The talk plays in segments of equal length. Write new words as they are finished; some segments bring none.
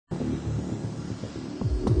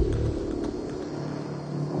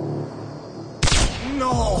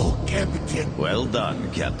all, Captain. Well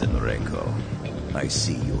done, Captain Renko. I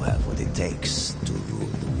see you have what it takes to rule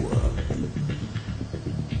the world.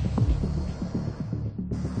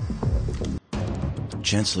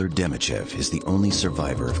 Chancellor Demichev is the only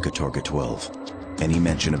survivor of Katorga 12. Any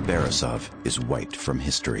mention of Borisov is wiped from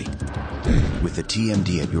history. With the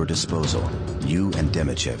TMD at your disposal, you and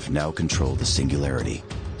Demichev now control the Singularity.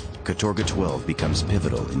 Katorga 12 becomes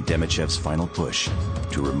pivotal in Demichev's final push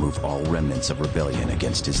to remove all remnants of rebellion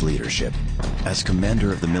against his leadership. As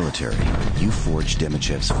commander of the military, you forge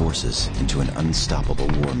Demichev's forces into an unstoppable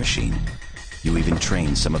war machine. You even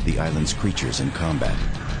train some of the island's creatures in combat.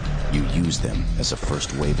 You use them as a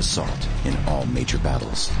first-wave assault in all major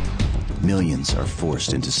battles. Millions are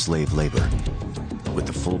forced into slave labor. With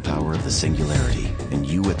the full power of the Singularity and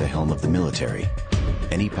you at the helm of the military,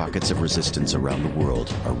 any pockets of resistance around the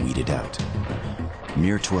world are weeded out.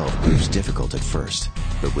 Mir 12 proves difficult at first,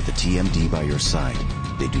 but with the TMD by your side,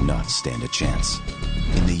 they do not stand a chance.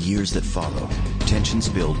 In the years that follow, tensions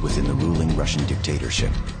build within the ruling Russian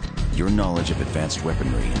dictatorship. Your knowledge of advanced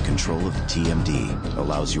weaponry and control of the TMD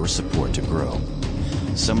allows your support to grow.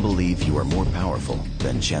 Some believe you are more powerful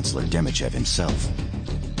than Chancellor Demichev himself.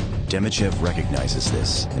 Demichev recognizes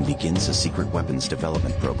this and begins a secret weapons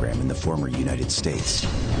development program in the former United States.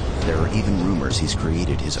 There are even rumors he's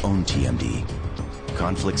created his own TMD.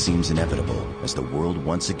 Conflict seems inevitable as the world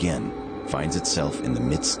once again finds itself in the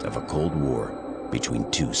midst of a Cold War between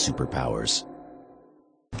two superpowers.